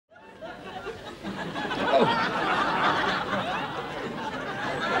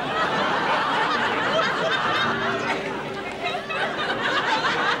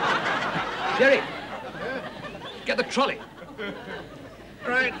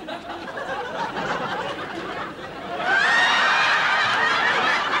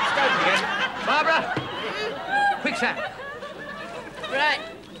Start again. Barbara! Quick, Sam. Right.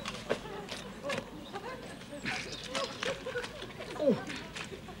 Oh.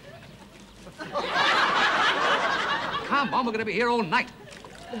 Come on, we're going to be here all night.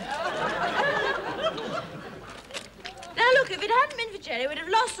 Now, look, if it hadn't been for Jerry, we'd have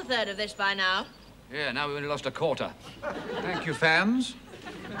lost a third of this by now. Yeah, now we've only lost a quarter. Thank you, fans.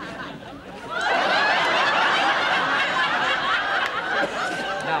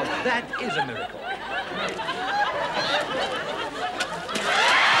 Now, that is a miracle.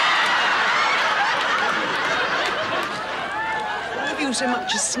 If you so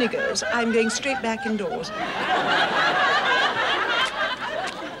much as sniggers, I'm going straight back indoors.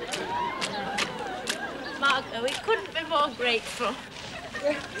 Margo, we couldn't be more grateful.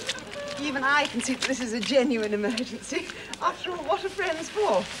 Even I can see that this is a genuine emergency. After all, what are friends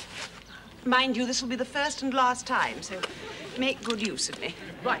for? Mind you, this will be the first and last time, so make good use of me.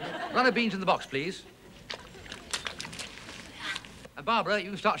 Right. Run of beans in the box, please. And Barbara, you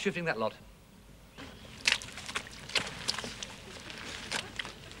can start shifting that lot.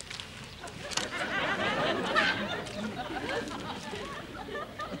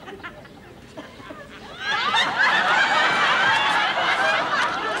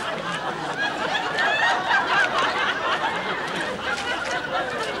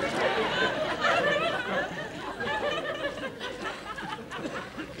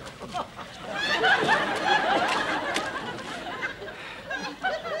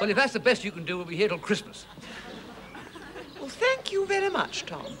 Well, if that's the best you can do, we'll be here till Christmas. Well, thank you very much,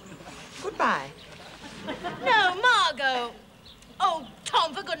 Tom. Goodbye. No, Margo! Oh,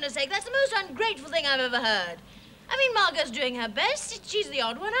 Tom, for goodness sake, that's the most ungrateful thing I've ever heard. I mean, Margo's doing her best. She's the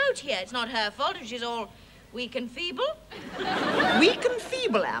odd one out here. It's not her fault if she's all weak and feeble. Weak and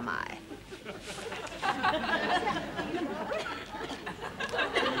feeble, am I?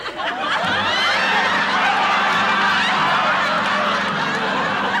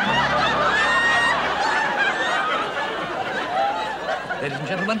 Ladies and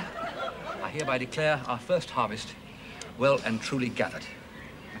gentlemen, I hereby declare our first harvest well and truly gathered.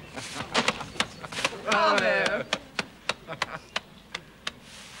 Bravo.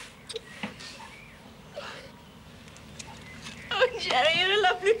 Oh, Jerry, you're a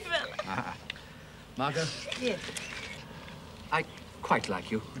lovely fella. Margo? Yes. I quite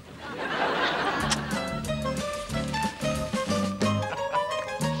like you.